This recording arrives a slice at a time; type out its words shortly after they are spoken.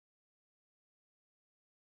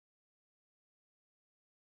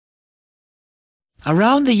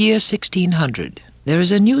Around the year 1600, there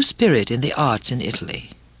is a new spirit in the arts in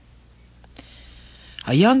Italy.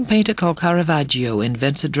 A young painter called Caravaggio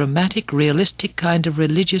invents a dramatic, realistic kind of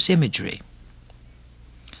religious imagery.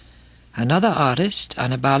 Another artist,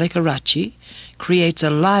 Annibale Carracci, creates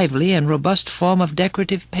a lively and robust form of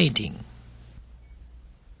decorative painting.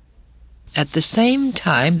 At the same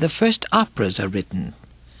time, the first operas are written.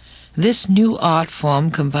 This new art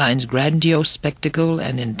form combines grandiose spectacle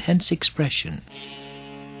and intense expression.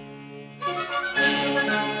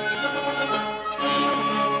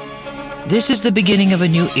 This is the beginning of a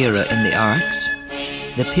new era in the arts,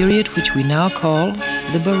 the period which we now call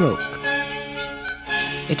the Baroque.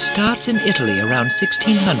 It starts in Italy around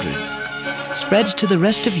 1600, spreads to the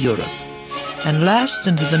rest of Europe, and lasts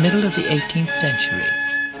into the middle of the 18th century.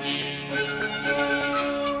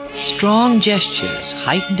 Strong gestures,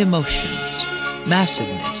 heightened emotions,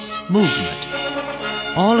 massiveness,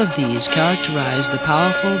 movement, all of these characterize the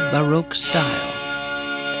powerful Baroque style.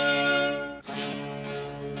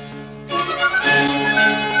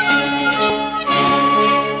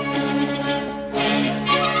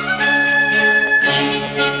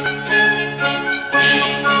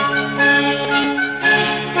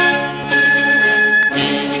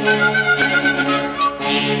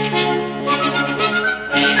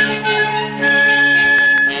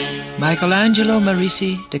 Michelangelo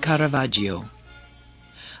Merisi de Caravaggio,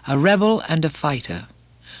 a rebel and a fighter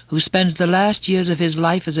who spends the last years of his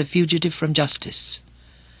life as a fugitive from justice,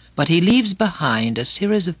 but he leaves behind a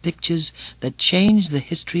series of pictures that change the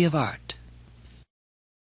history of art.